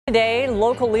Today,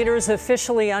 local leaders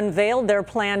officially unveiled their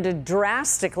plan to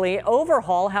drastically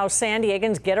overhaul how San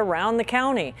Diegans get around the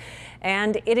county.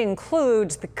 And it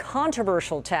includes the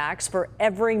controversial tax for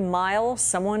every mile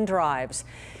someone drives.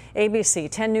 ABC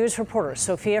 10 News reporter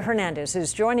Sophia Hernandez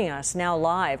is joining us now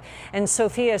live. And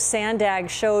Sophia, SANDAG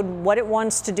showed what it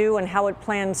wants to do and how it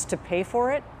plans to pay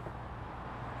for it.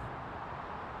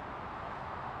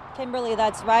 Kimberly,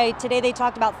 that's right. Today they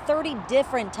talked about 30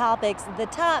 different topics, the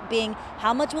top being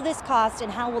how much will this cost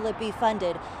and how will it be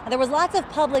funded. And there was lots of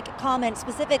public comment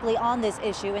specifically on this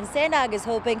issue, and SANDAG is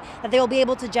hoping that they will be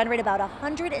able to generate about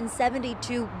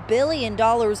 $172 billion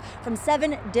from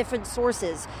 7 different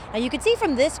sources. Now you can see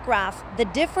from this graph the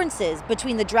differences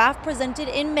between the draft presented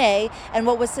in May and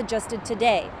what was suggested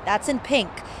today. That's in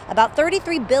pink. About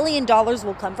 $33 billion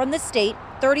will come from the state,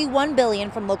 $31 billion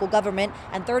from local government,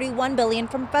 and $31 billion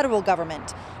from federal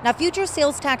government. Now, future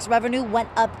sales tax revenue went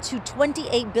up to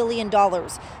 $28 billion.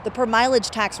 The per mileage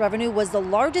tax revenue was the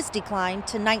largest decline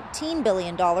to $19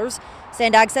 billion.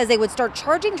 SANDAG says they would start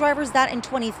charging drivers that in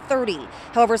 2030.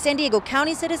 However, San Diego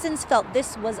County citizens felt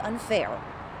this was unfair.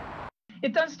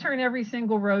 It does turn every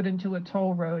single road into a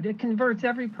toll road. It converts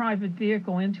every private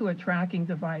vehicle into a tracking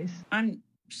device. I'm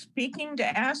speaking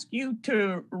to ask you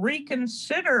to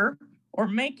reconsider or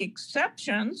make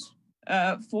exceptions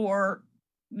for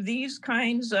these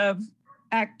kinds of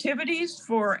activities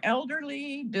for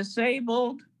elderly,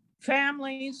 disabled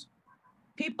families,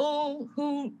 people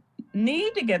who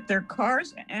need to get their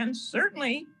cars and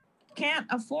certainly can't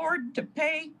afford to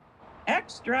pay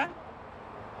extra.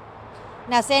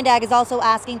 Now, SANDAG is also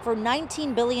asking for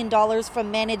 $19 billion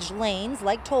from managed lanes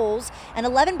like tolls and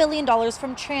 $11 billion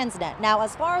from Transnet. Now,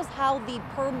 as far as how the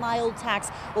per mile tax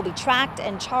will be tracked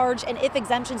and charged and if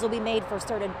exemptions will be made for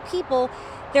certain people,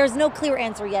 there's no clear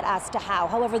answer yet as to how.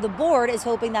 However, the board is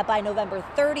hoping that by November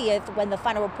 30th, when the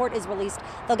final report is released,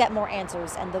 they'll get more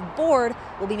answers, and the board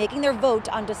will be making their vote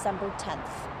on December 10th.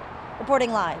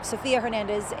 Reporting live, Sophia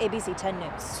Hernandez, ABC 10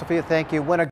 News. Sophia, thank you.